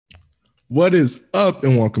What is up,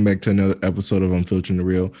 and welcome back to another episode of Unfiltered and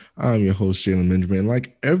Real. I'm your host, Jalen Benjamin.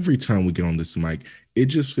 Like every time we get on this mic, it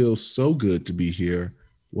just feels so good to be here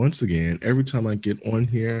once again. Every time I get on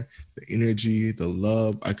here, the energy, the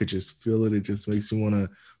love, I could just feel it. It just makes me want to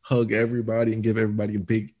hug everybody and give everybody a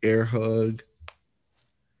big air hug.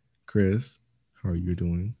 Chris, how are you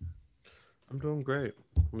doing? I'm doing great.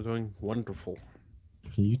 I'm doing wonderful.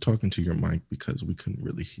 Are you talking to your mic because we couldn't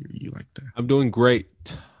really hear you like that? I'm doing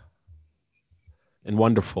great and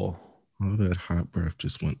wonderful. All that hot breath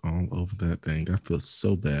just went all over that thing. I feel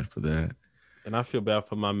so bad for that. And I feel bad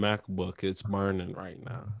for my MacBook. It's burning right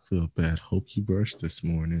now. I feel bad. Hope you brushed this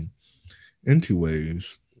morning.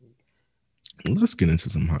 Anyways, let's get into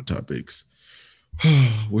some hot topics.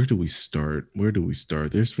 Where do we start? Where do we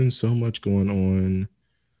start? There's been so much going on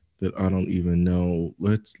that I don't even know.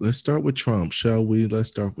 Let's start with Trump, shall we? Let's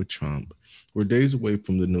start with Trump. We're days away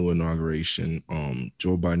from the new inauguration.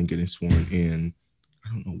 Joe Biden getting sworn in. I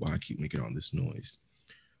don't know why I keep making all this noise,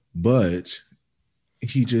 but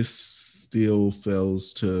he just still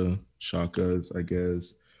fails to shock us, I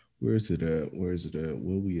guess. Where is it at? Where is it at?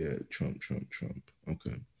 Where we at? Trump, Trump, Trump.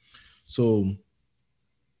 Okay. So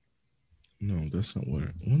no, that's not what.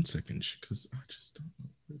 One second, because I just don't know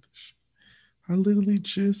where this. I literally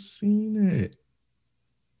just seen it.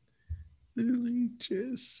 Literally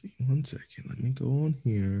just seen. One second. Let me go on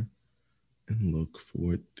here and look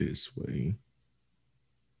for it this way.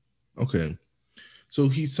 Okay. So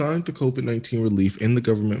he signed the COVID-19 relief and the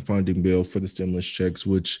government funding bill for the stimulus checks,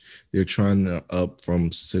 which they're trying to up from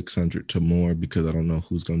 600 to more because I don't know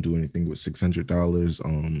who's going to do anything with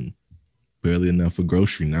 $600. Barely enough for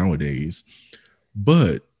grocery nowadays.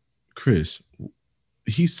 But Chris,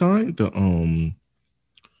 he signed the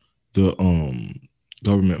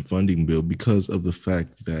government funding bill because of the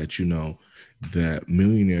fact that that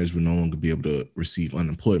millionaires would no longer be able to receive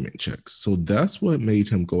unemployment checks. So that's what made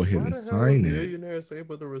him go ahead Why and the hell are sign it. millionaires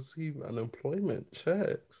able to receive unemployment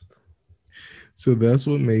checks? So that's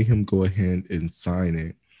what made him go ahead and sign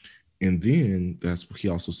it. And then that's he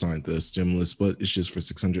also signed the stimulus, but it's just for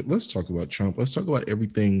 600. Let's talk about Trump. Let's talk about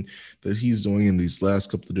everything that he's doing in these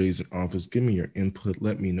last couple of days in office. Give me your input.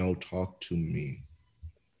 Let me know. Talk to me.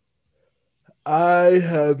 I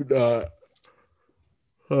have not.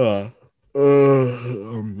 Huh.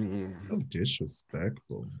 So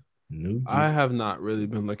disrespectful. New Year. I have not really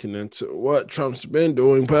been looking into what Trump's been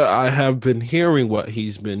doing, but I have been hearing what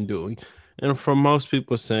he's been doing. And from most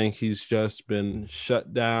people saying he's just been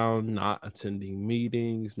shut down, not attending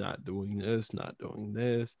meetings, not doing this, not doing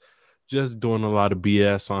this, just doing a lot of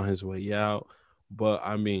BS on his way out. But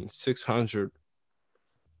I mean, 600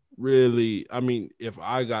 really, I mean, if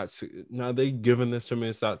I got now they giving this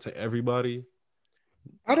tremendous out to everybody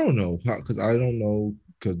I don't know how because I don't know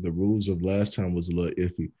because the rules of last time was a little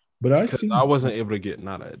iffy. But I because seen I wasn't able to get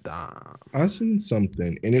not a dime. I seen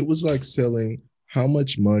something and it was like selling how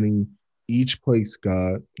much money each place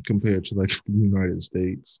got compared to like the United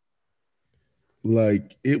States.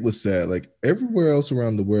 Like it was sad. Like everywhere else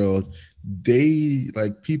around the world, they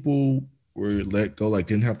like people were let go, like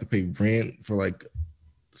didn't have to pay rent for like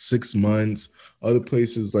 6 months. Other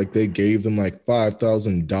places like they gave them like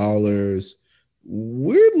 $5,000.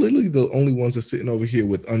 We're literally the only ones that sitting over here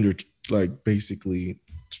with under like basically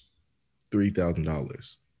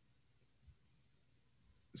 $3,000.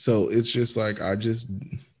 So it's just like I just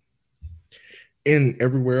and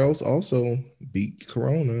everywhere else also beat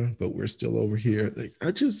Corona, but we're still over here. Like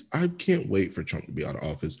I can't wait for Trump to be out of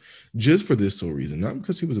office just for this sole reason, not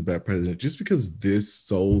because he was a bad president, just because this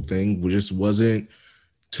sole thing just wasn't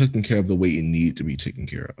taken care of the way it needed to be taken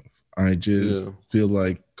care of. I Yeah. just feel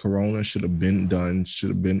like Corona should have been done, should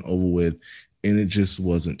have been over with, and it just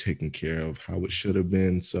wasn't taken care of how it should have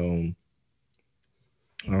been. So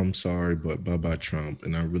I'm sorry, but bye bye Trump.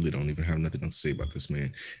 And I really don't even have nothing to say about this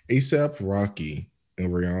man. ASAP Rocky and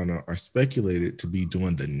Rihanna are speculated to be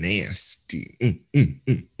doing the nasty.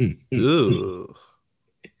 Ugh.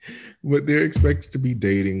 But they're expected to be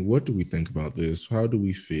dating. What do we think about this? How do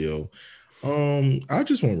we feel? I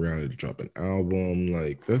just want Rihanna to drop an album.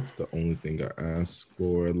 Like that's the only thing I ask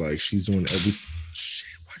for. Like she's doing every shit.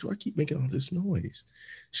 Why do I keep making all this noise?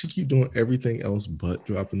 She keep doing everything else but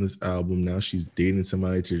dropping this album. Now she's dating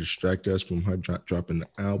somebody to distract us from her dropping the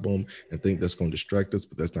album and think that's going to distract us,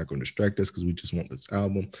 but that's not going to distract us because we just want this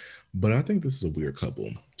album. But I think this is a weird couple,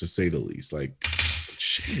 to say the least. Like,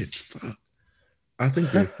 shit, fuck. I think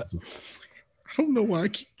this is. I don't know why I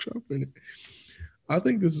keep dropping it. I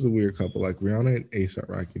think this is a weird couple, like Rihanna and ASAP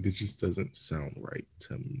Rocky. It just doesn't sound right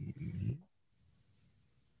to me.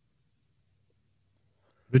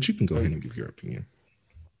 But you can go ahead Like, and give your opinion.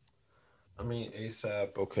 I mean,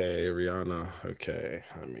 ASAP, okay, Rihanna, okay.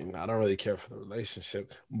 I mean, I don't really care for the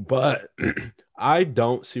relationship, but I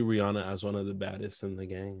don't see Rihanna as one of the baddest in the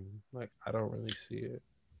game. Like, I don't really see it.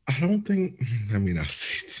 I don't think. I mean, I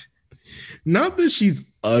see. Not that she's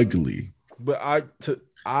ugly. But She's just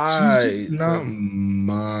I not to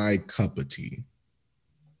my cup of tea.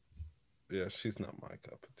 yeah, she's not my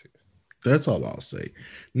cup of tea. That's all I'll say.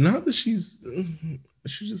 Not that she's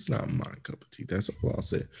just not my cup of tea. That's all I'll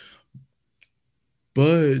say.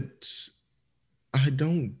 But I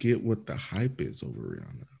don't get what the hype is over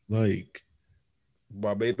Rihanna. Like,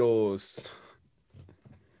 Barbados.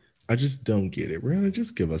 I just don't get it. Rihanna,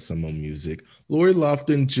 just give us some more music. Lori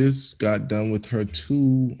Lofton just got done with her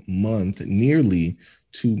nearly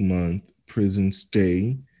 2 month prison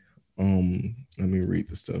stay. Let me read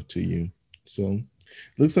the stuff to you. So,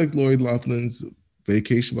 looks like Lori Loughlin's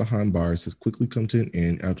vacation behind bars has quickly come to an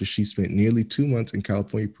end after she spent nearly 2 months in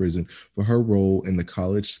California prison for her role in the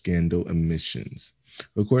college scandal admissions.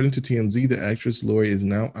 According to TMZ, the actress Lori is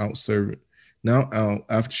now out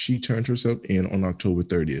after she turned herself in on October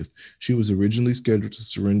 30th. She was originally scheduled to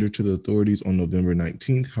surrender to the authorities on November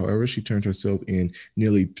 19th. However, she turned herself in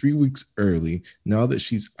nearly 3 weeks early. Now that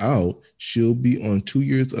she's out, she'll be on 2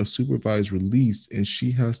 years of supervised release and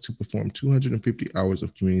she has to perform 250 hours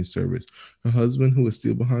of community service. Her husband, who is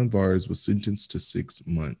still behind bars, was sentenced to 6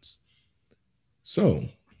 months. So,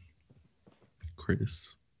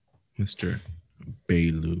 Chris, Mr.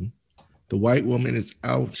 Bailu, the white woman is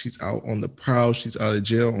out. She's out on the prowl. She's out of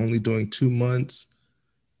jail, only doing 2 months.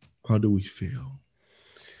 How do we feel?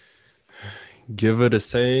 Give her the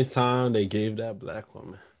same time they gave that black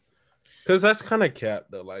woman. Cause that's kind of cap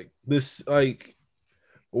though. Like this, like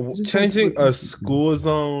Just like changing what a used to be. school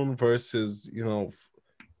zone versus the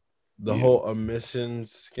Yeah. whole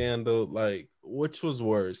emissions scandal. Like which was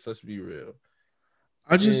worse? Let's be real.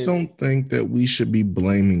 I just And don't think that we should be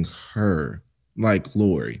blaming her like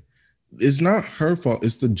Lori. It's not her fault.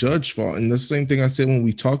 It's the judge's fault. And the same thing I said when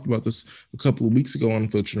we talked about this a couple of weeks ago on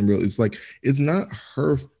Unfiltered and Real. It's like it's not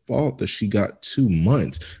her fault that she got 2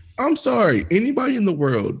 months. I'm sorry, anybody in the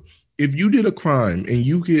world, if you did a crime and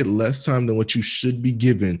you get less time than what you should be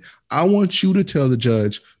given, I want you to tell the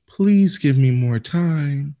judge, please give me more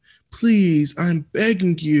time. Please, I'm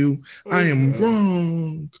begging you. I am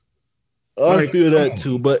wrong. I Like, feel come that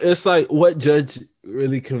too, on. but it's like what judge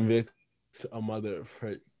really convicts a mother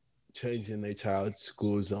for changing their child's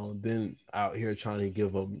school zone, then out here trying to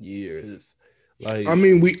give them years? I Like,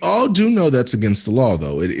 mean, we all do know that's against the law,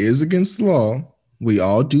 though. It is against the law. We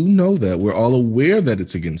all do know that. We're all aware that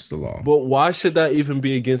it's against the law but why should that even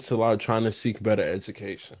be against the law? Trying to seek better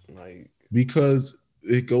education, like because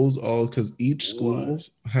it goes all because each school what?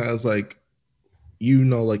 has like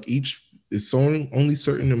each it's only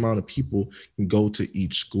certain amount of people can go to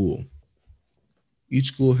each school. Each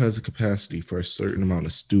school has a capacity for a certain amount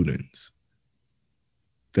of students.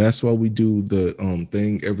 That's why we do the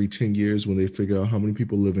thing every 10 years when they figure out how many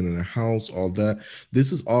people living in a house, all that.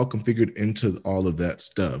 This is all configured into all of that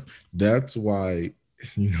stuff. That's why,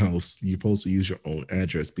 you're supposed to use your own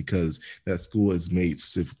address because that school is made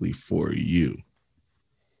specifically for you.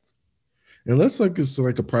 Unless like it's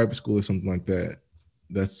like a private school or something like that.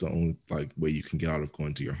 That's the only like way you can get out of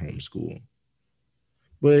going to your home school.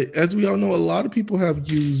 But as we all know, a lot of people have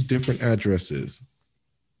used different addresses.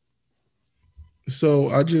 So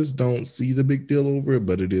I just don't see the big deal over it,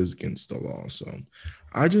 but it is against the law. So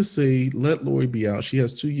I just say let Lori be out. She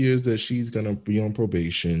has 2 years that she's gonna be on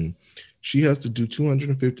probation. She has to do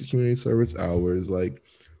 250 community service hours. Like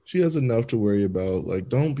she has enough to worry about. Like,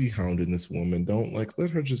 don't be hounding this woman. Don't like let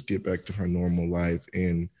her just get back to her normal life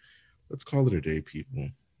and let's call it a day, people.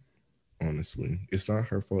 Honestly, it's not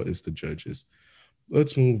her fault, it's the judges.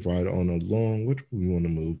 Let's move right on along. What do we want to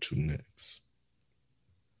move to next?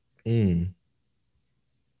 Mm,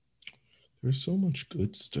 there's so much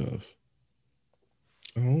good stuff.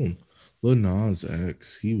 Oh, Lil Nas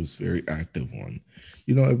X, he was very active on.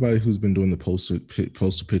 Everybody who's been doing the post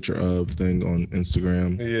a picture of thing on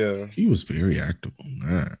Instagram, Yeah, he was very active on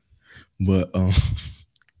that. But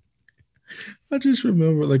I just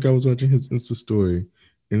remember like I was watching his Insta story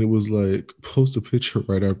and it was like post a picture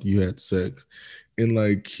right after you had sex. And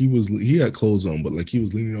like he had clothes on, but like he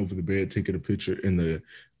was leaning over the bed taking a picture in the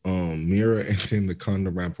mirror and then the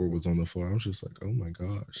condom wrapper was on the floor. I was just like, oh my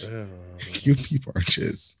gosh. yeah. You people are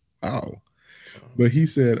just wow. But he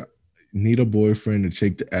said, need a boyfriend to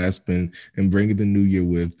take to Aspen and bring it the new year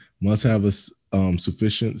with, must have a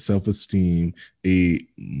sufficient self esteem, a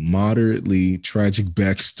moderately tragic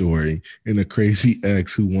backstory, and a crazy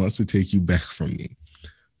ex who wants to take you back from me.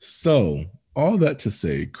 So, all that to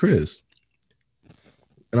say, Chris,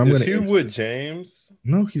 And I'm Is gonna he answer with this. James?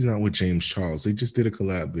 No, he's not with James Charles. They just did a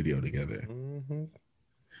collab video together. Hmm.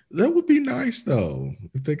 That would be nice though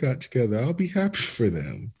if they got together. I'll be happy for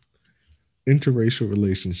them. Interracial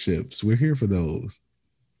relationships, we're here for those.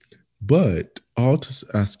 But I'll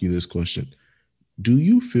just ask you this question: do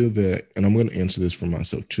you feel that, and I'm going to answer this for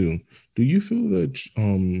myself too, do you feel that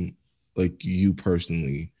like you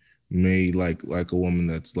personally may like a woman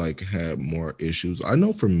that's like had more issues? I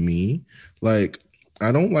know for me, like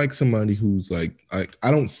I don't like somebody who's like I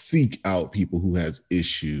don't seek out people who has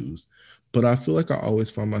issues, but I feel like I always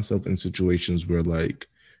find myself in situations where like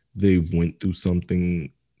they went through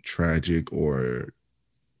something tragic or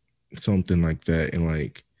something like that, and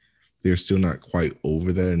like they're still not quite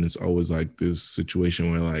over that, and it's always like this situation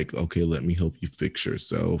where like, okay, let me help you fix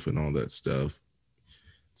yourself and all that stuff.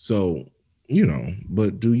 So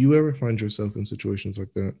but do you ever find yourself in situations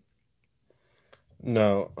like that?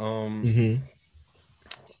 No, Mm-hmm.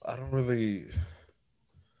 I don't really.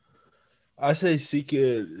 I say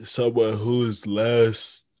seeking someone who has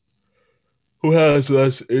less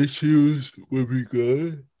issues would be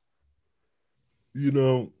good.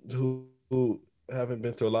 Who haven't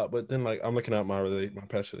been through a lot. But then, like, I'm looking at my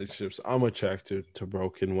past relationships. I'm attracted to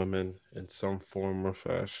broken women in some form or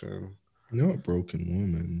fashion. Not a broken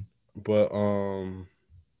woman. But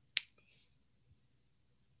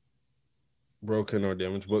broken or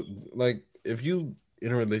damaged. But like, if you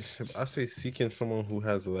in a relationship, I say seeking someone who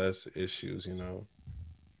has less issues.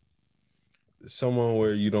 Someone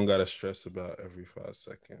where you don't gotta stress about every 5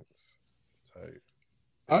 seconds. Type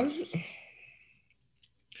I relationship.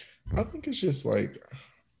 I think it's just like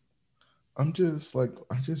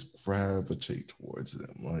I just gravitate towards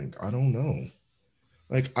them. Like I don't know.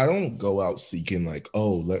 Like I don't go out seeking like,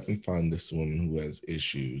 oh, let me find this woman who has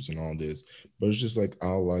issues and all this. But it's just like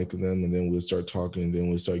I'll like them and then we'll start talking and then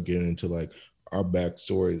we'll start getting into like our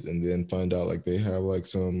backstories and then find out like they have like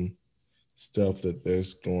some stuff that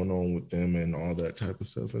there's going on with them and all that type of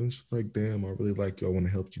stuff. And it's just like, damn, I really like you. I want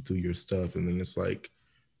to help you through your stuff. And then it's like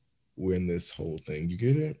we're in this whole thing. You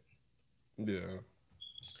get it? Yeah.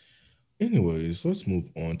 Anyways, let's move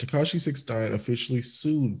on. Takashi 69 officially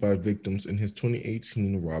sued by victims in his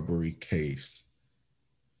 2018 robbery case.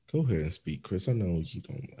 Go ahead and speak, Chris. I know you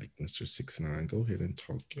don't like Mr. 69. Go ahead and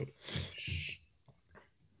talk your ish.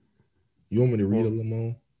 You want me to read a Well, little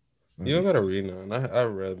more? I'll you don't be gotta read none. I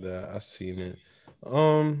read that. I seen it.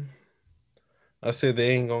 Um, I said they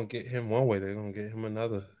ain't gonna get him one way. They're gonna get him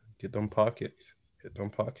another. Get them pockets. Hit them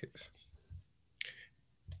pockets.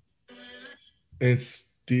 and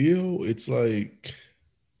still it's like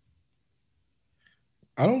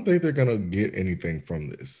I don't think they're gonna get anything from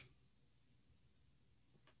this.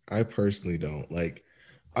 I personally don't. Like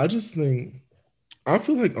I just think I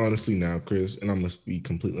feel like honestly now, Chris, and I must be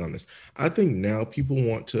completely honest. I think now people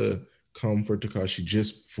want to come for Takashi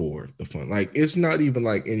just for the fun. Like it's not even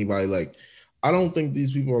like anybody like I don't think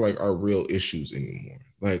these people are like our real issues anymore.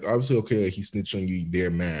 Like obviously, okay, like he snitched on you,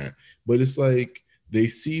 they're mad. But it's like they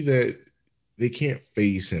see that they can't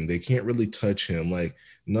face him. They can't really touch him. Like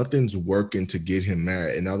nothing's working to get him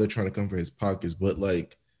mad. And now they're trying to come for his pockets. But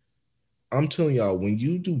like I'm telling y'all, when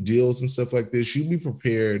you do deals and stuff like this, you be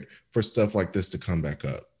prepared for stuff like this to come back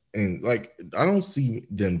up. And like, I don't see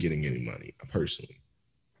them getting any money personally.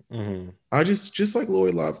 Hmm. I just like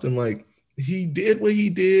Lori Lofton, like he did what he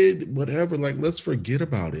did, whatever. Like, let's forget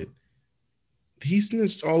about it. He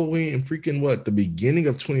snitched all the way in freaking what the beginning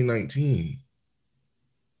of 2019.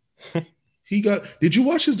 He got. Did you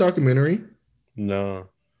watch his documentary? No,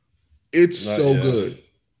 It's not so yet. good.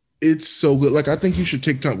 It's so good. Like I think you should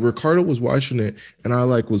take time. Ricardo was watching it, and I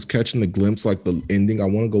like was catching the glimpse, like the ending. I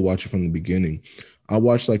want to go watch it from the beginning. I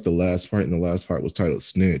watched like the last part, and the last part was titled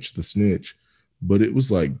 "Snitch," the snitch. But it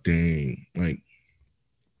was like, dang, like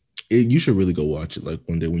you should really go watch it like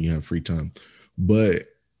one day when you have free time. But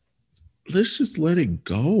let's just let it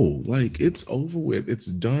go. Like it's over with. It's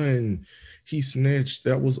done. He snitched.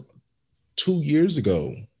 That was 2 years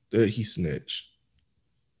ago that he snitched.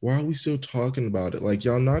 Why are we still talking about it? Like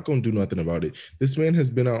y'all not gonna do nothing about it. This man has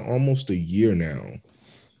been out almost a year now,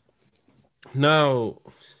 Now,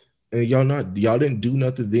 and y'all didn't do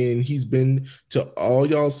nothing. Then he's been to all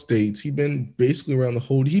y'all states. He been basically around the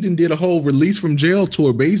whole. He didn't did a whole release from jail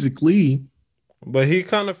tour. Basically, but he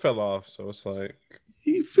kind of fell off. So it's like,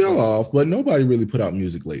 he fell but off, but nobody really put out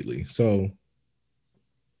music lately. So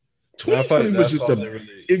I feel 2020 like was that's just all a. they really.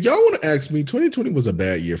 If y'all want to ask me, 2020 was a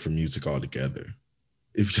bad year for music altogether.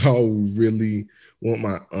 If y'all really want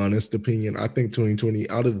my honest opinion, I think 2020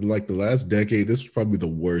 out of like the last decade, this was probably the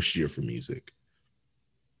worst year for music.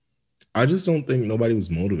 I just don't think nobody was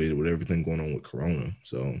motivated with everything going on with Corona.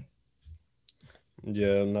 So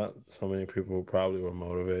Yeah, not so many people probably were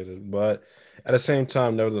motivated, but at the same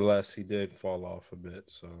time, nevertheless, he did fall off a bit.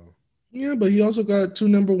 So, Yeah, but he also got two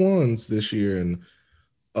number ones this year, and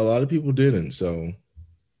a lot of people didn't. So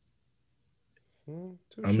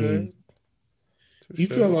I touche, mean, he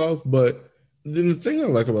fell touche. off. But then the thing I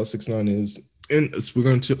like about 6ix9ine is, and we're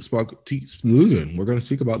going to we're going to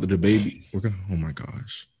speak about the baby. We're going. Oh my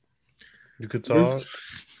gosh, You could we're, talk.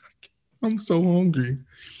 I'm so hungry.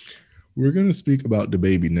 We're going to speak about the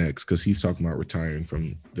baby next because he's talking about retiring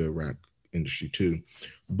from the rap industry too.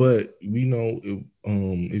 But we know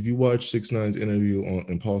if you watch 6ix9ine's interview on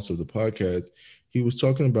Impulse of the podcast, he was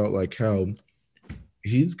talking about like how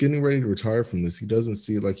he's getting ready to retire from this. He doesn't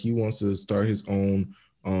see it, like he wants to start his own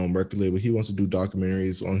record label. He wants to do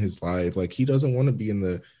documentaries on his life. Like he doesn't want to be in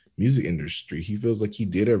the music industry. He feels like he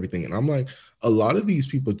did everything. And I'm like, a lot of these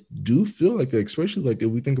people do feel like that, especially like if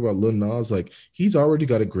we think about Lil Nas, like he's already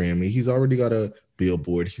got a Grammy, he's already got a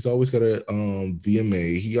Billboard, he's always got a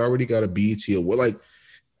VMA, he already got a BET award. Like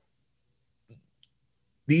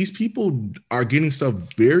these people are getting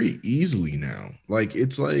stuff very easily now. Like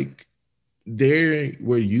it's like there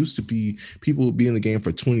were used to be people would be in the game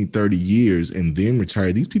for 20, 30 years and then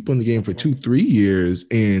retire. These people in the game for 2, 3 years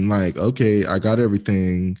and like, okay, I got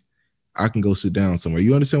everything. I can go sit down somewhere.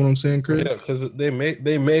 You understand what I'm saying, Chris? Yeah, because they made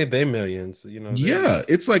their millions. You know, Yeah,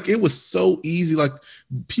 it's like it was so easy. Like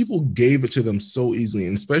people gave it to them so easily,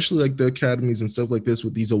 and especially like the academies and stuff like this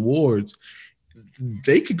with these awards,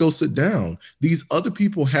 they could go sit down. These other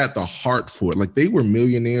people had the heart for it. Like they were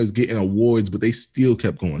millionaires getting awards, but they still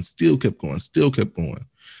kept going, still kept going, still kept going.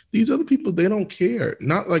 These other people, they don't care.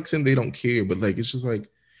 Not like saying they don't care, but like it's just like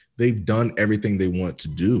they've done everything they want to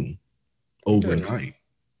do yeah. overnight.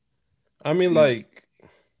 I mean, like,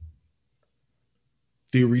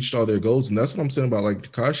 They reached all their goals. And that's what I'm saying about like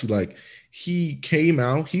Takashi. Like he came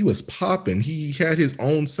out, he was popping, he had his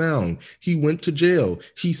own sound, he went to jail,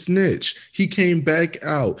 he snitched, he came back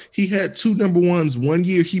out, he had two number ones 1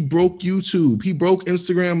 year, he broke YouTube, he broke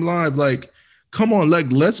Instagram Live. Like, come on, like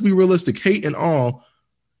let's be realistic, hate and all.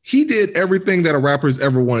 He did everything that a rapper's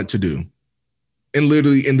ever wanted to do. And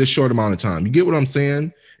literally in this short amount of time. You get what I'm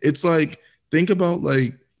saying? It's like, think about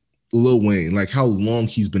like Lil Wayne, like how long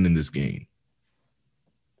he's been in this game.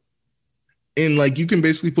 And like you can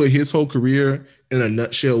basically put his whole career in a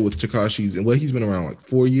nutshell with Takashi's and what he's been around like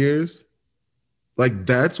 4 years. Like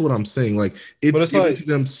that's what I'm saying. Like but it's it's given to like,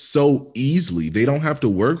 them so easily. They don't have to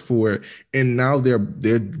work for it. And now they're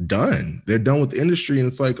done. They're done with the industry. And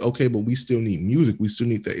it's like, okay, but we still need music. We still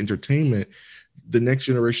need the entertainment. The next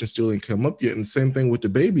generation still ain't come up yet. And the same thing with the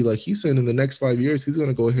baby. Like he said in the next 5 years, he's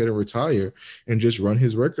gonna go ahead and retire and just run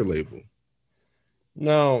his record label.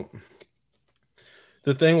 now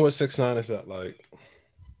the thing with 6ix9ine is that like,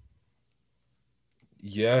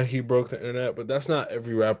 yeah, he broke the internet, but that's not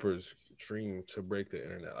every rapper's dream to break the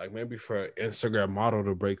internet. Like maybe for an Instagram model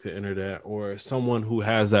to break the internet or someone who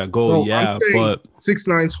has that goal, No, I'm yeah. saying But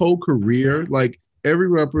 6ix9ine's whole career, like every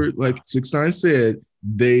rapper, like 6ix9ine said,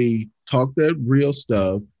 they talk that real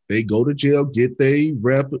stuff. They go to jail, get their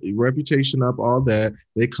reputation up, all that.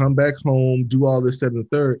 They come back home, do all this, that, and the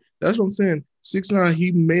third. That's what I'm saying. 6ix9ine,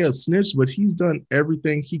 he may have snitched, but he's done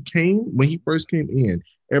everything. He came when he first came in.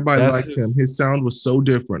 Everybody that's liked him. his. His sound was so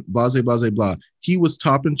different. Blase, blase, blah. He was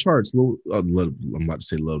topping charts. I'm about to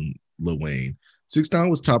say Lil Wayne. 6ix9ine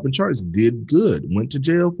was topping charts, did good, went to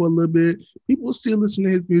jail for a little bit. People were still listening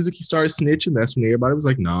to his music. He started snitching. That's when everybody was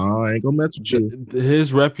like, nah, I ain't gonna mess with you.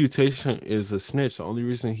 His reputation is a snitch. The only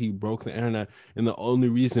reason he broke the internet and the only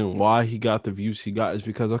reason why he got the views he got is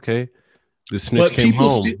because okay, the snitch But came people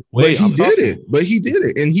still, home. but Wait, he I'm did talking. it. But he did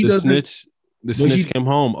it. And he The doesn't, snitch, the but snitch he, came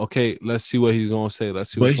home. Okay, let's see what he's gonna say.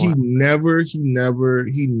 Let's see but what's he going to happen. never,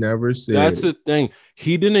 he never said, That's the thing.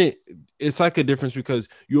 He didn't. It's like a difference because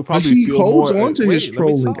you'll but probably he feel holds more. on to his Wait, let me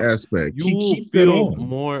trolling talk. aspect. You He will keeps that feel on.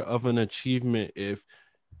 more of an achievement if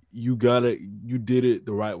you did it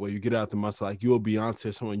the right way. You get out the muscle. Like you're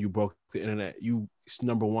Beyonce, someone you broke the internet. You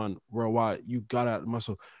number one worldwide. You got out the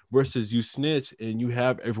muscle versus you snitch and you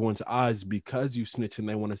have everyone's eyes because you snitch and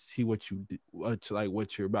they want to see what you do,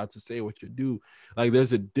 what you're about to say, what you do. Like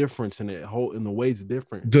there's a difference in it. Whole in the ways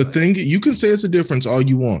different. The Like, thing, you can say it's a difference all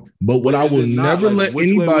you want, but what but I is will it not? never Like let which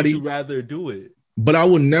way would you anybody, rather do it? but I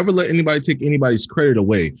will never let anybody take anybody's credit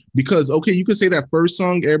away because okay, you can say that first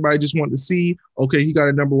song everybody just wanted to see. Okay, he got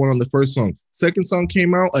a number one on the first song. Second song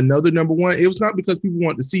came out, another number one. It was not because people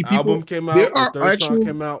wanted to see people. Album came There out, the are third song actual.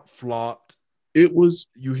 came out, flopped. It was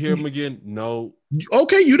You hear him again? No,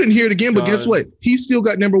 okay. You didn't hear it again, but guess what? done. He still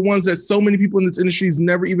got number ones that so many people in this industry has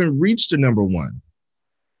never even reached a number one.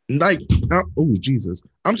 Like, oh Jesus,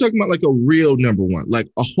 I'm talking about like a real number one, like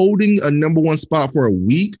a holding a number one spot for a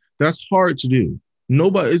week. That's hard to do.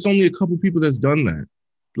 Nobody. It's only a couple people that's done that.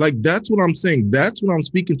 Like that's what I'm saying. That's what I'm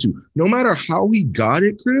speaking to. No matter how he got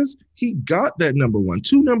it, Chris, he got that number one,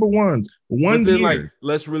 two number ones, But one then, like, year.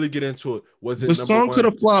 let's really get into it. Was it The number song could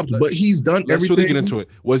one? have flopped, but he's done Let's really get everything. into it.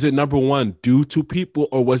 Was it number one due to people,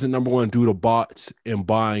 or was it number one due to bots and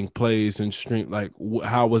buying plays and stream? Like,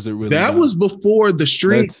 how was it really That done? was before the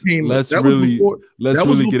stream came. Let's That was really before. let's That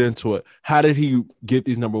was really before, get into it. How did he get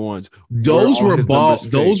these number ones? those All were his bought. numbers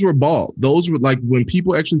fake? Those were bought. Those were like when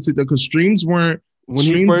people actually sit there because When he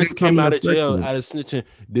streams first didn't come came in out of effect jail yet. out of snitching,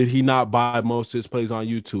 did he not buy most of his plays on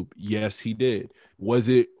YouTube? Yes, he did. Was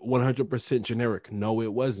it 100% generic? No,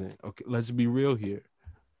 it wasn't. Okay, let's be real here.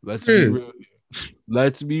 Let's be real. Chris,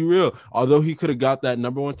 Let's be real. Although he could have got that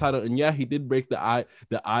number one title, and yeah, he did break the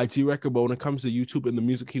IG record. But when it comes to YouTube and the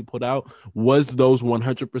music he put out, was those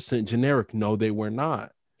 100% generic? No, they were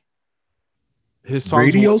not. His songs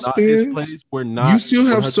radio were not. His spins. plays were You not. still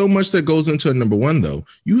have 100%. so much that goes into a number one, though.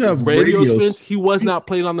 You have Radio radio. spins. He was not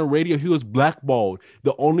played on the radio. He was blackballed.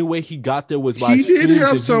 The only way he got there was by He did streams have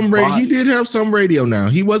and some he radio. bought He it. did have some radio. Now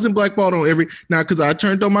he wasn't blackballed on every now because I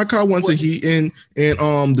turned on my car once and he and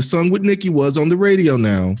the song with Nicki was on the radio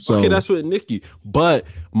now. So Okay, that's with Nicki. But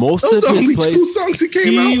most those of are only his plays, two songs he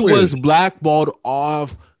came he out with. was blackballed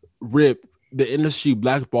off rip. The industry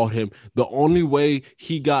blackballed him. The only way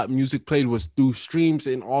he got music played was through streams,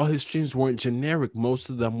 and all his streams weren't generic. Most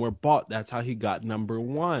of them were bought. That's how he got number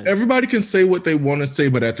one. Everybody can say what they want to say,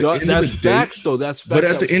 but at the end of the day, facts, though. That's facts. but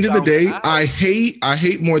at the end of the day, out. I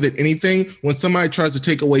hate more than anything when somebody tries to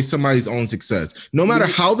take away somebody's own success, no matter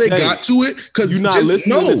how they got to it. Because you're not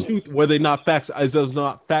listening to the truth. Were they not facts? Is those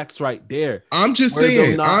not facts right there? I'm just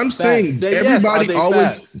saying. I'm saying everybody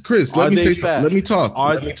always. Facts? Chris, let me say something. Let me talk.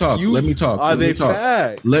 Let me talk. Let me talk. Are Let me they talk.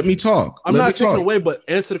 facts? Let me talk. I'm not taking away, but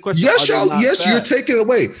answer the question. Yes, y'all. Yes, you're taking it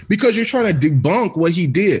away because you're trying to debunk what he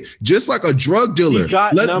did, just like a drug dealer.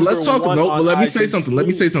 Let's talk. No, but let me say something. Let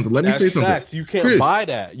me say something. Let me say something. Facts. You can't Chris, buy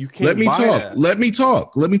that. You can't. Let me buy talk. That. Let me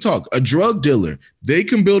talk. Let me talk. A drug dealer, they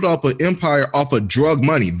can build up an empire off of drug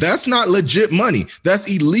money. That's not legit money.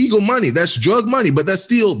 That's illegal money. That's drug money, but that's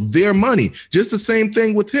still their money. Just the same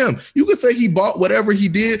thing with him. You could say he bought whatever he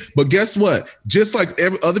did, but guess what? Just like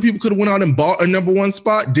other people could have went out and bought a number one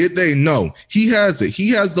spot, did they? No. He has it. He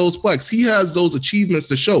has those plaques. He has those achievements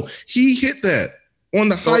to show. He hit that on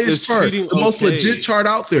the highest chart, the most legit chart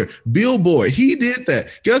out there. Billboard. He did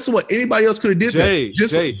that. Guess what? Anybody else could have did that.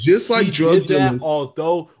 Just like drug dealers.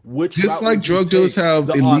 Although just like drug dealers have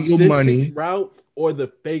illegal money route or the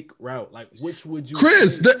fake route, like which would you?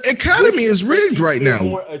 Chris, the academy is rigged right now.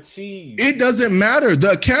 It doesn't matter.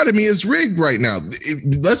 The academy is rigged right now.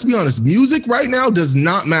 Let's be honest. Music right now does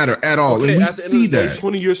not matter at all, and we see that.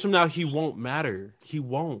 20 years from now, he won't matter. He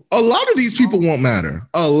won't. A lot of these people won't matter.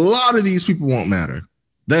 A lot of these people won't matter.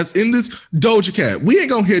 That's in this Doja Cat. We ain't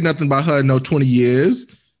gonna hear nothing about her in no 20 years.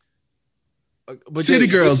 But City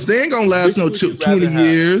Girls, they ain't gonna last no 20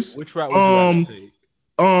 years. Which route would you take?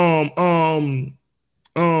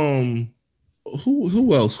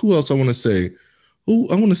 Who else? Who else I want to say?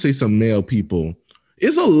 I want to say some male people.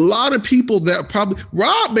 It's a lot of people that probably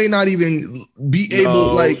Rob may not even be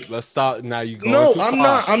able. Like, let's stop now. You going no, too I'm far.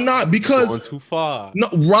 not. I'm not because going too far. No,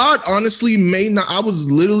 Rod honestly may not. I was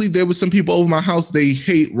literally there with some people over my house. They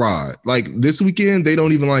hate Rod. Like this weekend, they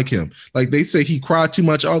don't even like him. Like they say he cried too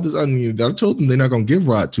much. All this. I told them they're not gonna give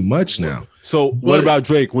Rod too much now. So what about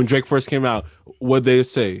Drake? When Drake first came out, what they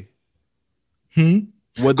say?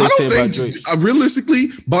 What they say about Drake? Realistically,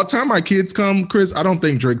 by the time my kids come, Chris, I don't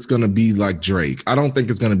think Drake's gonna be like Drake. I don't think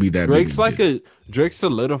it's gonna be that. Drake's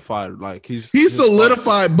solidified. Like he's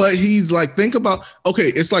solidified, but he's like think about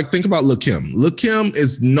think about Lil' Kim. Lil' Kim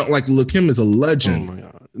is not like Lil' Kim is a legend. Oh my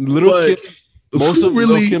god, most of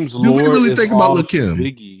Lil' Kim's lore is think about Lil' Kim.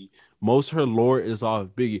 Biggie. Most of her lore is off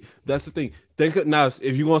Biggie. That's the thing. Now, if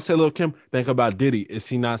you're gonna say Lil' Kim, think about Diddy. Is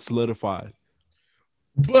he not solidified?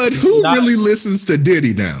 But who really listens to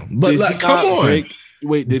Diddy now? But like, come on.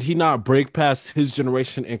 Did he not break past his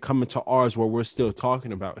generation and come into ours where we're still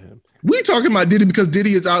talking about him? We talking about Diddy because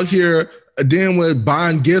Diddy is out here dealing with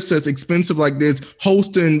buying gifts that's expensive like this,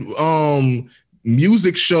 hosting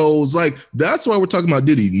music shows. Like that's why we're talking about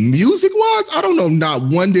Diddy. Music wise, I don't know not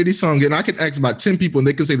one Diddy song, and I can ask about 10 people and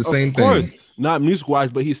they can say the same thing. Not music wise,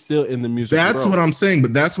 but he's still in the music. That's what I'm saying,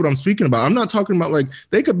 but that's what I'm speaking about. I'm not talking about like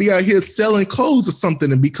they could be out here selling clothes or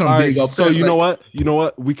something and become big off that. So you know what?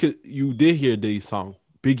 You did hear Diddy's song,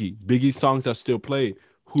 Biggie's songs are still played.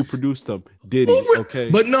 Who produced them? Diddy.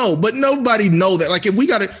 Okay. But nobody know that. Like if we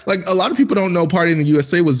got it, like a lot of people don't know Party in the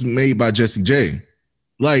USA was made by Jesse J.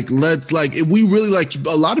 Like, let's like if we really like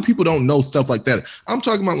a lot of people don't know stuff like that. I'm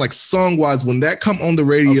talking about like song wise, when that come on the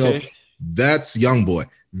radio, Okay. that's Young Boy,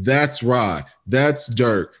 that's Rod, that's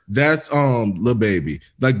Dirk, that's Lil Baby.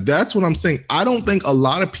 Like that's what I'm saying. I don't think a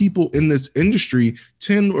lot of people in this industry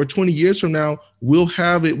 10 or 20 years from now will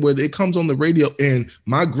have it where it comes on the radio and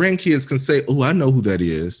my grandkids can say, "Oh, I know who that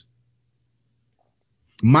is."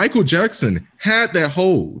 Michael Jackson had that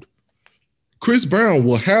hold. Chris Brown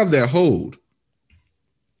will have that hold.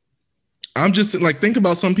 I'm just like, think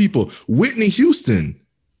about some people. Whitney Houston.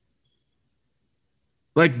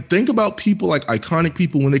 Like, think about people like iconic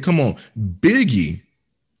people when they come on. Biggie,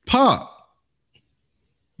 Pop.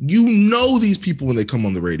 You know these people when they come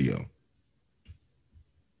on the radio.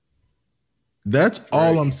 That's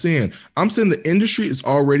all I'm saying. I'm saying the industry is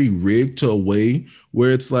already rigged to a way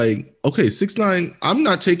where it's like, okay, 6ix9ine, I'm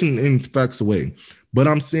not taking any facts away, but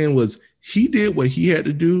I'm saying was he did what he had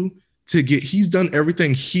to do to get, he's done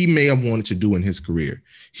everything he may have wanted to do in his career.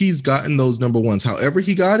 He's gotten those number ones. However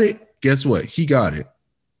he got it, guess what? He got it.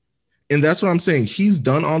 And that's what I'm saying. He's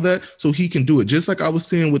done all that so he can do it. Just like I was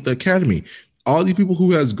saying with the Academy. All these people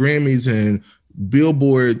who has Grammys and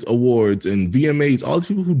Billboard awards and VMAs, all the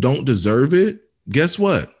people who don't deserve it, guess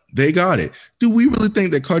what? They got it. Do we really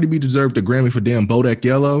think that Cardi B deserved a Grammy for damn Bodak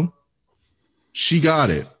Yellow? She got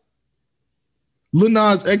it. Lil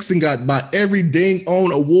Nas X got by every dang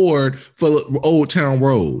own award for Old Town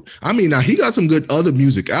Road. I mean, now he got some good other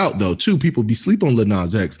music out though too. People be sleep on Lil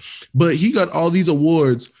Nas X, but he got all these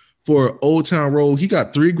awards for Old Town Road. He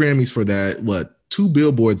got 3 Grammys for that. What? 2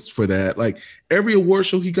 billboards for that. Like every award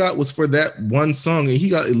show he got was for that one song, and he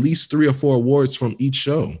got at least 3 or 4 awards from each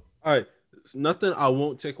show. All right. Nothing I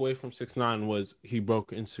won't take away from 6ix9ine was he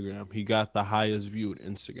broke Instagram. He got the highest viewed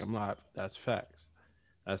Instagram live. That's facts.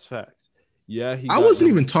 That's facts. Yeah, I wasn't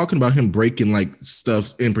even talking about him breaking like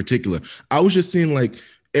stuff in particular. I was just saying like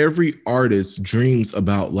every artist dreams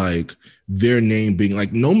about like their name being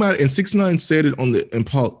like, no matter, and 6ix9ine said it on the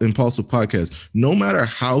Impulsive podcast, no matter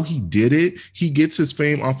how he did it, he gets his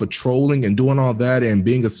fame off of trolling and doing all that and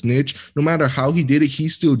being a snitch. No matter how he did it, he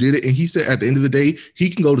still did it. And he said at the end of the day, he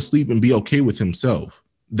can go to sleep and be okay with himself.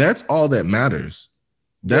 That's all that matters.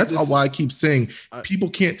 That's why I keep saying people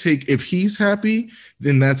can't take, if he's happy,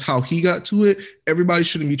 then that's how he got to it. Everybody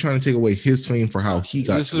shouldn't be trying to take away his fame for how he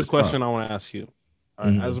got to it. This is a question I want to ask you.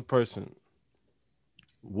 As a person,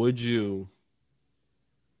 would you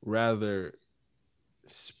rather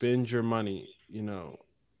spend your money,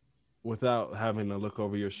 without having to look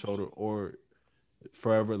over your shoulder, or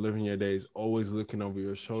forever living your days always looking over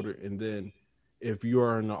your shoulder? And then if you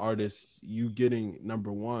are an artist, you getting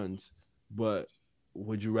number ones, but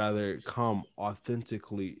would you rather come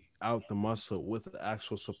authentically out the muscle with the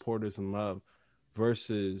actual supporters and love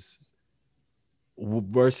versus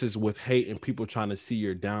with hate and people trying to see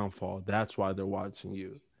your downfall? That's why they're watching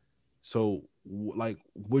you. So like,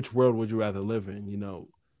 which world would you rather live in?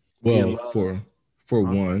 Well, for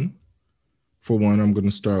one, I'm going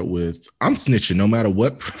to start with, I'm snitching no matter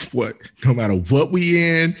what no matter what we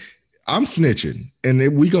in. I'm snitching, and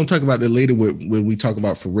we're gonna talk about that later when we talk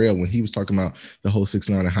about Pharrell, when he was talking about the whole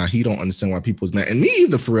 6ix9ine and how he don't understand why people's mad. And me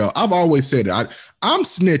either, Pharrell. I've always said it. I'm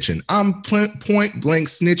snitching. I'm point blank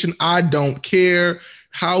snitching. I don't care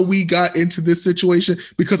how we got into this situation,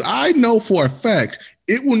 because I know for a fact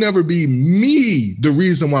it will never be me the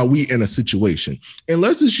reason why we in a situation.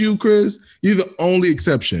 Unless it's you, Chris. You're the only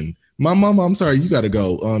exception. My mama, I'm sorry, you got to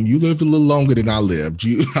go. You lived a little longer than I lived.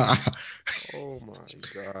 Oh my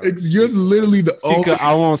God. You're literally the only.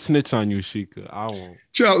 I won't snitch on you, Sheikah. I won't.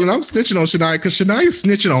 Child, and I'm snitching on Shania because Shania's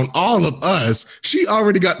snitching on all of us. She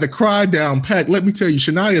already got the cry down packed. Let me tell you,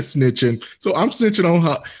 Shania's snitching. So I'm snitching on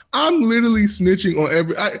her. I'm literally snitching on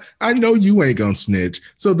every. I know you ain't gonna snitch.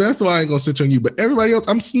 So that's why I ain't gonna snitch on you. But everybody else,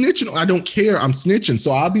 I'm snitching. I don't care. I'm snitching. So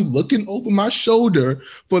I'll be looking over my shoulder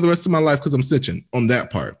for the rest of my life because I'm snitching on that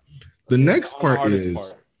part. The next part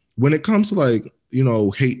is when it comes to like,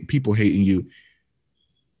 people hating you,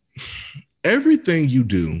 everything you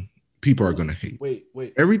do, people are gonna hate. Wait.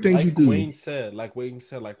 Everything like you do. Wayne said, like when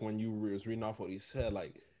you was reading off what he said,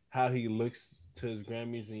 like how he looks to his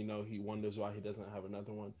Grammys and he wonders why he doesn't have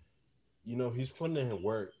another one. He's putting in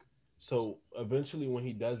work. So eventually when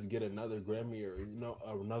he does get another Grammy or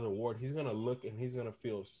another award, he's gonna look and he's gonna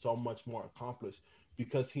feel so much more accomplished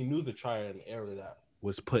because he knew the trial and error that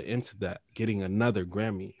was put into that, getting another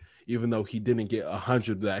Grammy, even though he didn't get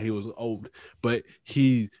 100 that he was owed, but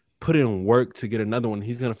he put in work to get another one,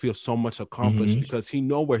 he's gonna feel so much accomplished Mm-hmm. because he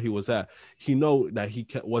know where he was at. He know that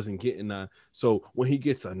wasn't getting that. So when he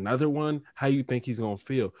gets another one, how you think he's gonna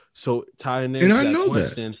feel? So tying And into I that know that.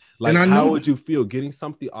 question, And like I how know would you feel getting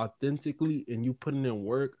something authentically and you putting in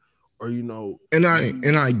work, or and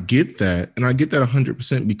I get that, and I get that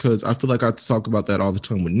 100% because I feel like I talk about that all the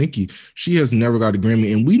time with Nikki. She has never got a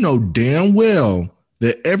Grammy, and we know damn well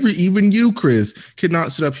that even you, Chris,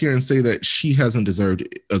 cannot sit up here and say that she hasn't deserved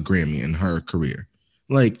a Grammy in her career.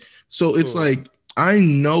 Like, so it's Cool. like I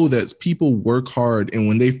know that people work hard, and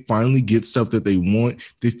when they finally get stuff that they want,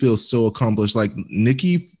 they feel so accomplished. Like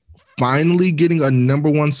Nikki finally getting a number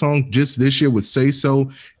one song just this year with "Say So"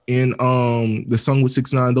 in the song with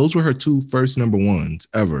 6ix9ine. Those were her two first number ones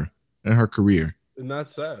ever in her career, And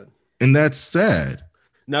that's sad. and that's sad.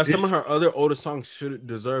 Now, It, some of her other older songs should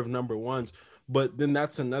deserve number ones, but then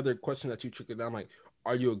that's another question that you trick it down. Like,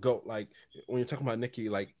 are you a goat? Like, when you're talking about Nicki,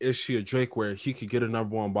 like, is she a Drake where he could get a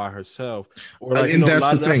number one by herself? Or like, and a that's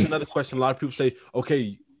lot the of that's thing. another question. A lot of people say,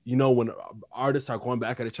 okay, when artists are going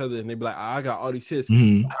back at each other and they be like, I got all these hits.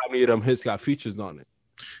 Mm-hmm. How many of them hits got features on it?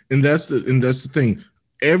 And that's the thing.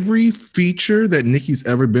 Every feature that Nicki's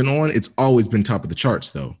ever been on, it's always been top of the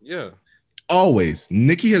charts, though. Yeah. Always.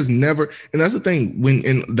 Nicki has never, and that's the thing.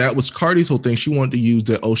 And that was Cardi's whole thing. She wanted to use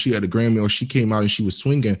that, oh, she had a Grammy or she came out and she was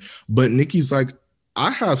swinging. But Nicki's like,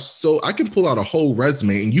 I can pull out a whole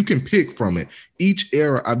resume and you can pick from it. Each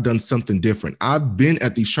era, I've done something different. I've been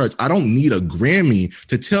at these charts. I don't need a Grammy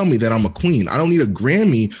to tell me that I'm a queen. I don't need a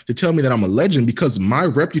Grammy to tell me that I'm a legend because my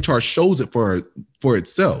repertoire shows it for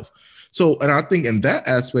itself. So, and I think in that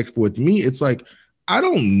aspect for me, it's like, I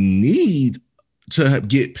don't need to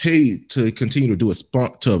get paid to continue to do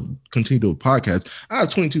to continue to do a podcast. I have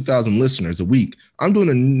 22,000 listeners a week. I'm doing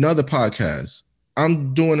another podcast.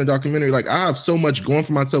 I'm doing a documentary. Like I have so much going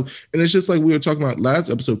for myself. And it's just like we were talking about last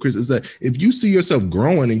episode, Chris, is that if you see yourself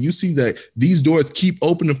growing and you see that these doors keep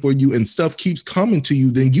opening for you and stuff keeps coming to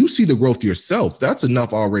you, then you see the growth yourself. That's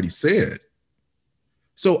enough already said.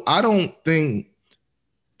 So I don't think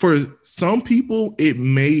for some people, it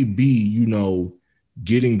may be,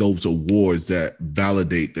 getting those awards that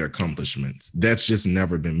validate their accomplishments. That's just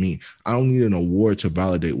never been me. I don't need an award to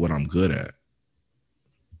validate what I'm good at.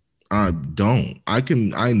 I don't.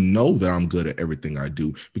 I know that I'm good at everything I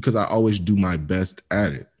do because I always do my best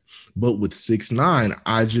at it. But with 6ix9ine,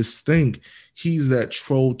 I just think he's that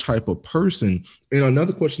troll type of person. And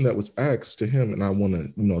another question that was asked to him, and I want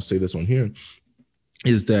to, say this on here,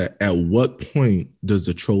 is that at what point does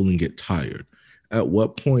the trolling get tired? At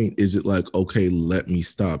what point is it like, okay, let me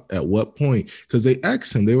stop? At what point? Because they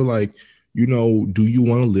asked him, they were like, do you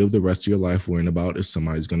want to live the rest of your life worrying about if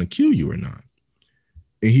somebody's going to kill you or not?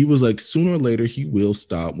 And he was like, sooner or later, he will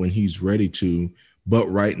stop when he's ready to. But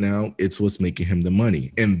right now, it's what's making him the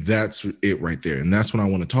money. And that's it right there. And that's what I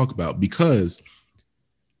want to talk about, because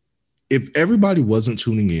if everybody wasn't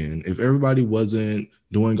tuning in, if everybody wasn't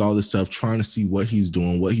doing all this stuff, trying to see what he's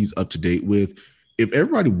doing, what he's up to date with, if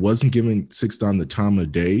everybody wasn't giving 6ix9ine the time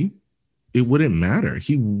of day, it wouldn't matter.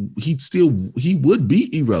 He would be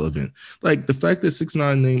irrelevant. Like the fact that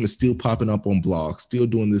 6ix9ine name is still popping up on blogs, still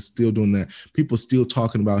doing this, still doing that. People still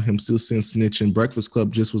talking about him, still seeing snitching. Breakfast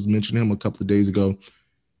Club just was mentioning him a couple of days ago.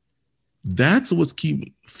 That's what's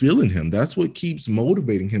keep feeling him. That's what keeps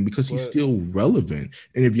motivating him because he's still relevant.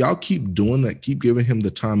 And if y'all keep doing that, keep giving him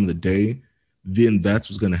the time of the day, then that's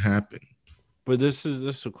what's going to happen. But this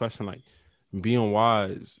is a question, like being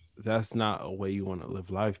wise. That's not a way you want to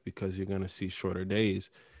live life, because you're going to see shorter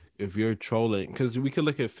days. If you're trolling, because we could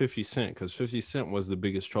look at 50 Cent, because 50 Cent was the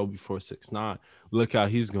biggest troll before 6ix9ine. Look how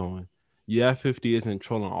he's going. Yeah, 50 isn't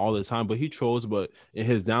trolling all the time, but he trolls. But in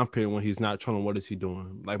his down period, when he's not trolling, what is he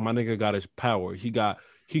doing? Like my nigga got his power. He got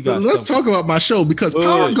Let's stuff. talk about my show, because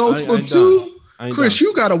Power Wait, Ghost I Book ain't done. 2, I ain't Chris, done.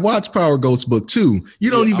 you got to watch Power Ghost Book 2. You Yeah,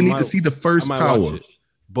 don't even need to see the I first might watch Power. it,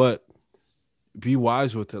 but be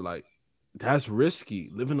wise with it. Like that's risky.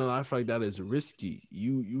 Living a life like that is risky.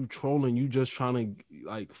 You trolling. You just trying to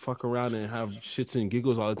like fuck around and have shits and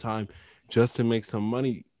giggles all the time just to make some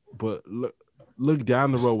money. But look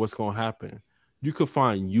down the road, what's gonna happen? You could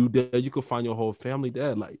find you dead. You could find your whole family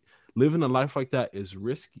dead. Like living a life like that is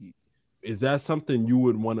risky. Is that something you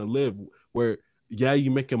would want to live? Where yeah, you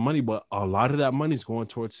making money, but a lot of that money is going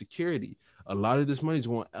towards security. A lot of this money is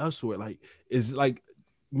going elsewhere. Like is like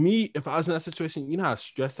me, if I was in that situation, you know how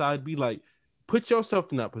stressed I'd be. Like, put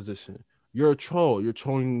yourself in that position. You're a troll. You're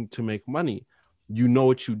trolling to make money. You know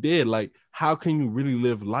what you did. Like, how can you really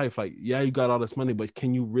live life? Like, yeah, you got all this money, but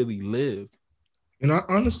can you really live? And I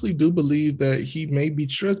honestly do believe that he may be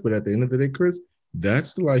stressed, but at the end of the day, Chris,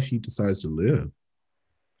 that's the life he decides to live.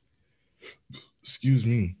 Excuse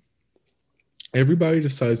me. Everybody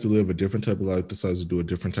decides to live a different type of life, decides to do a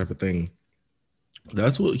different type of thing.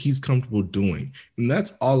 That's what he's comfortable doing. And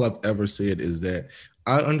that's all I've ever said is that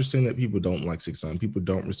I understand that people don't like 6ix9ine, people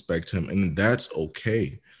don't respect him, and that's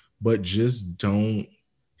okay. But just don't.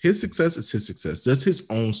 His success is his success. That's his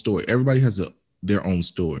own story. Everybody has their own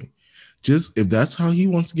story. Just if that's how he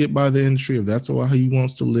wants to get by the industry, if that's how he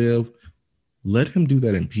wants to live, let him do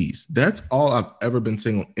that in peace. That's all I've ever been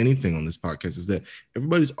saying on anything on this podcast is that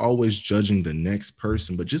everybody's always judging the next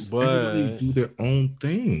person, but just everybody But do their own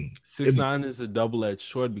thing. Six Nine is a double-edged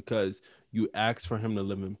sword because you ask for him to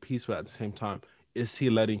live in peace, but at the same time, is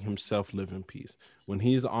he letting himself live in peace? When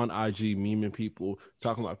he's on IG memeing people,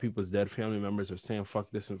 talking about people's dead family members or saying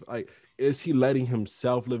fuck this, and like, is he letting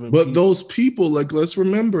himself live in But peace? those people, like, let's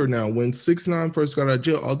remember now, when 6ix9ine first got out of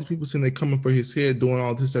jail, all these people saying they coming for his head, doing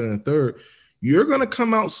all this, that, and the third. You're gonna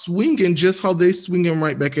come out swinging just how they swinging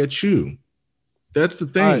right back at you. That's the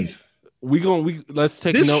All right, thing. let's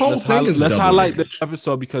take This note. whole thing is Let's double highlight this edged.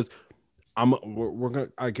 episode because we're gonna.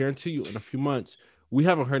 I guarantee you, in a few months, we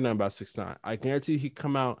haven't heard nothing about 6ix9ine. I guarantee he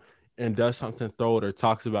come out and does something, throw it, or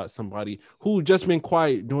talks about somebody who just been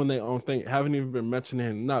quiet, doing their own thing, haven't even been mentioning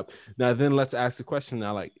him enough. Now, then let's ask the question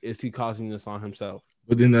now: like, is he causing this on himself?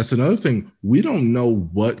 But then that's another thing. We don't know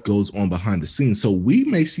what goes on behind the scenes. So we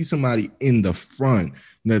may see somebody in the front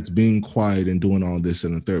that's being quiet and doing all this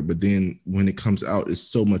and the third. But then when it comes out, it's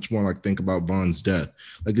so much more. Like, think about Von's death.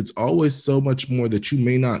 Like, it's always so much more that you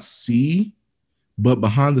may not see, but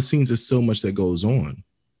behind the scenes is so much that goes on.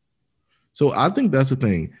 So I think that's the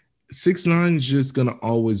thing. 6ix9ine is just gonna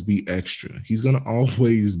always be extra. He's gonna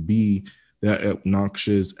always be that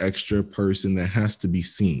obnoxious extra person that has to be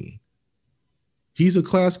seen. He's a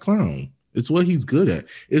class clown. It's what he's good at.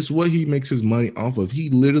 It's what he makes his money off of. He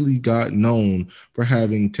literally got known for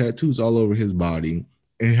having tattoos all over his body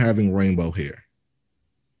and having rainbow hair.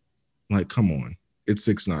 Like, come on. It's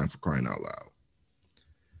 6ix9ine for crying out loud.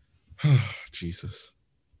 Jesus.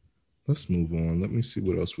 Let's move on. Let me see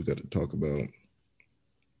what else we got to talk about.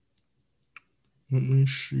 Let me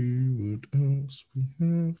see what else we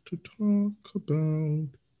have to talk about.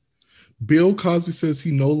 Bill Cosby says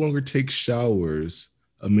he no longer takes showers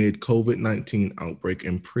amid COVID-19 outbreak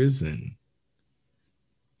in prison.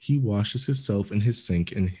 He washes himself in his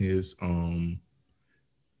sink in his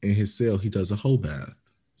cell. He does a whole bath.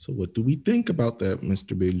 So what do we think about that,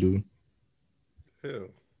 Mr. Belu? Ew.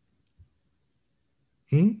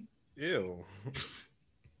 Ew.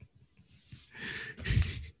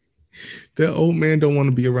 That old man don't want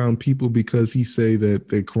to be around people because he say that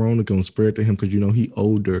the corona gonna spread to him because he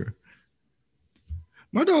older.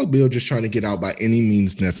 My dog Bill just trying to get out by any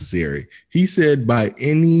means necessary. He said by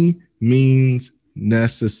any means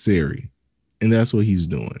necessary. And that's what he's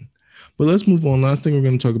doing. But let's move on. Last thing we're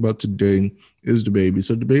going to talk about today is DaBaby.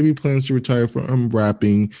 So DaBaby plans to retire from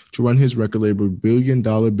rapping to run his record label $1 Billion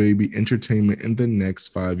Baby Entertainment in the next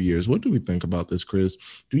 5 years. What do we think about this, Chris?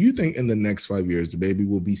 Do you think in the next 5 years DaBaby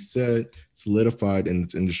will be set, solidified in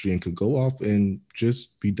its industry and could go off and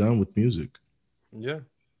just be done with music? Yeah.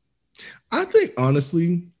 I think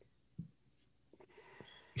honestly,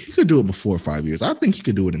 he could do it before 5 years. I think he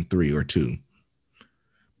could do it in 3 or 2.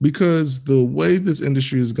 Because the way this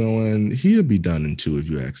industry is going, he'll be done in 2, if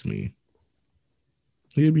you ask me.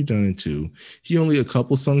 He'll be done in 2. He only a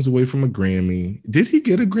couple songs away from a Grammy. Did he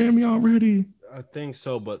get a Grammy already? I think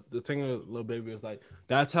so, but the thing with Lil Baby is like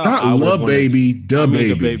that's how Not I would Lil want to. Baby,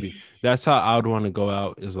 DaBaby. DaBaby. That's how I would want to go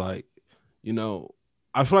out. Is like,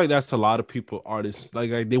 I feel like that's a lot of people, artists,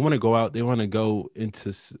 like they want to go out, they want to go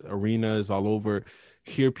into arenas all over,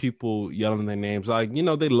 hear people yelling their names, like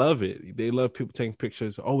they love it. They love people taking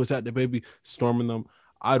pictures. Oh, is that DaBaby? Storming them.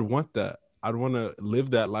 I'd want that. I'd want to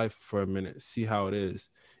live that life for a minute, see how it is,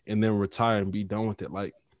 and then retire and be done with it.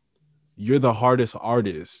 Like, you're the hardest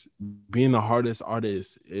artist. Being the hardest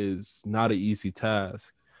artist is not an easy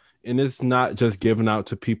task. And it's not just given out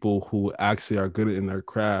to people who actually are good in their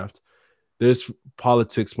craft. There's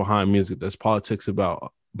politics behind music. There's politics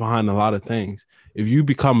behind a lot of things. If you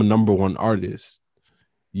become a number one artist,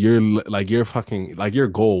 you're fucking, like, you're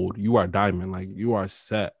gold. You are diamond. Like, you are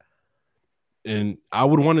set. And I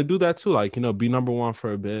would want to do that too. Like, be number one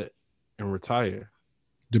for a bit and retire.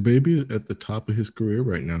 DaBaby is at the top of his career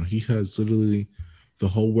right now. He has literally the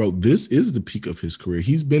whole world. This is the peak of his career.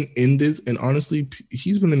 He's been in this, and honestly,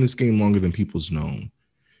 he's been in this game longer than people's known.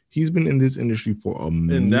 He's been in this industry for a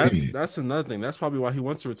minute. And that's another thing. That's probably why he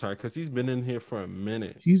wants to retire, because he's been in here for a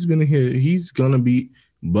minute. He's been in here. He's gonna be,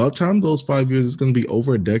 by the time those 5 years, it's gonna be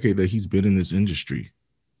over a decade that he's been in this industry.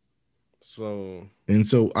 So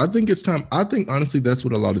I think it's time. I think honestly, that's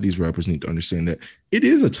what a lot of these rappers need to understand, that it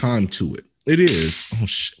is a time to it. It is. Oh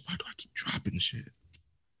shit! Why do I keep dropping shit?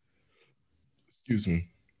 Excuse me.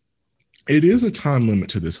 It is a time limit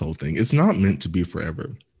to this whole thing. It's not meant to be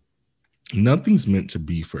forever. Nothing's meant to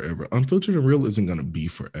be forever. Unfiltered and real isn't going to be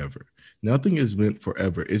forever. Nothing is meant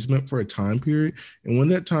forever. It's meant for a time period. And when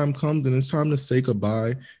that time comes and it's time to say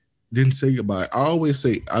goodbye, then say goodbye. I always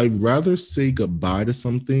say I'd rather say goodbye to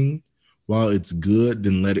something while it's good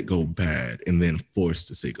than let it go bad and then forced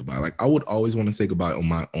to say goodbye. Like I would always want to say goodbye on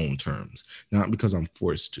my own terms, not because I'm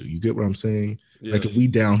forced to. You get what I'm saying? Like if Yes. we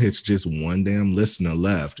down hits just one damn listener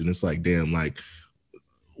left, and it's like, damn, like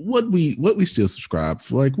what we still subscribe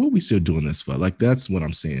for, like what we still doing this for. Like that's what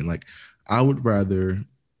I'm saying. Like I would rather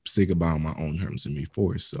say goodbye on my own terms than be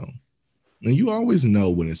forced. So and you always know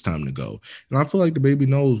when it's time to go. And I feel like the baby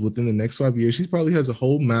knows within the next 5 years, he probably has a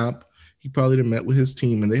whole map. He probably done met with his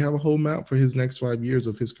team and they have a whole map for his next 5 years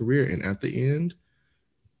of his career. And at the end,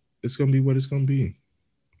 it's gonna be what it's gonna be.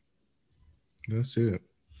 That's it.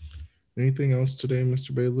 Anything else today,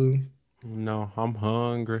 Mr. Bailu? No, I'm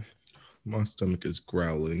hungry. My stomach is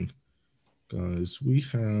growling. Guys, we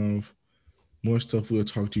have more stuff we'll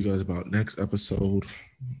talk to you guys about next episode.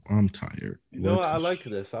 I'm tired. You know Work. what? I like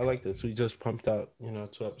this. I like this. We just pumped out, 2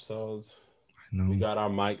 episodes. I We know. got our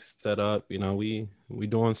mics set up. We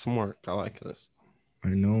doing some work. I like this. I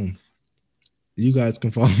know. You guys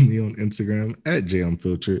can follow me on Instagram at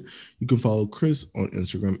JUnfiltered. You can follow Chris on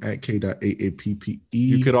Instagram at You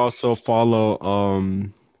K.AAPPE. could also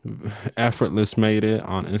follow Effortless Made It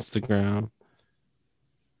on Instagram.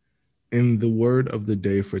 And the word of the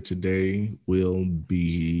day for today will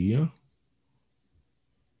be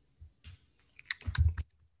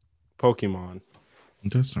Pokemon.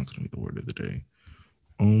 that's not gonna be the word of the day.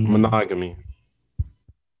 Um Monogamy.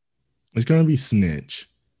 it's gonna be snitch.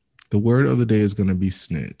 The word of the day is gonna be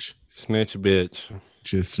snitch. Snitch bitch.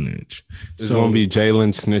 Just snitch. It's gonna So be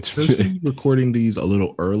Jalen Snitch since bitch. we're recording these a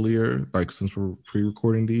little earlier, like since we're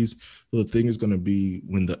pre-recording these, the thing is going to be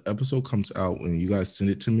when the episode comes out, when you guys send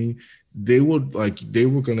it to me, they were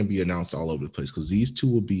going to be announced all over the place because these two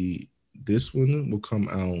will be. This one will come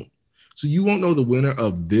out, so you won't know the winner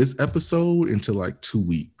of this episode until like 2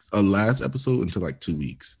 weeks. A last episode until like 2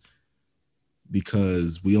 weeks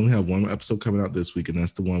because we only have one episode coming out this week, and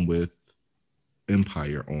that's the one with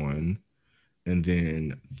Empire on, and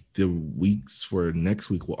then the weeks for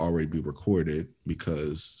next week will already be recorded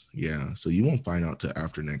because yeah, so you won't find out till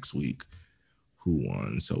after next week who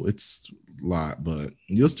won. So it's a lot, but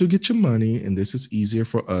you'll still get your money, and this is easier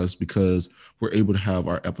for us because we're able to have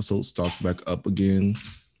our episodes stocked back up again.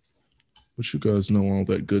 But you guys know all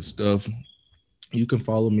that good stuff. You can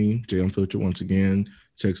follow me, Jay Unfiltered, once again.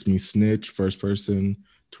 Text me snitch, first person,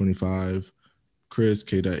 25. Chris,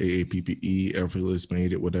 K.AAPPE, effortless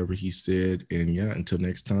made it, whatever he said. And yeah, until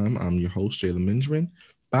next time, I'm your host, Jalen Benjamin.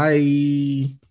 Bye.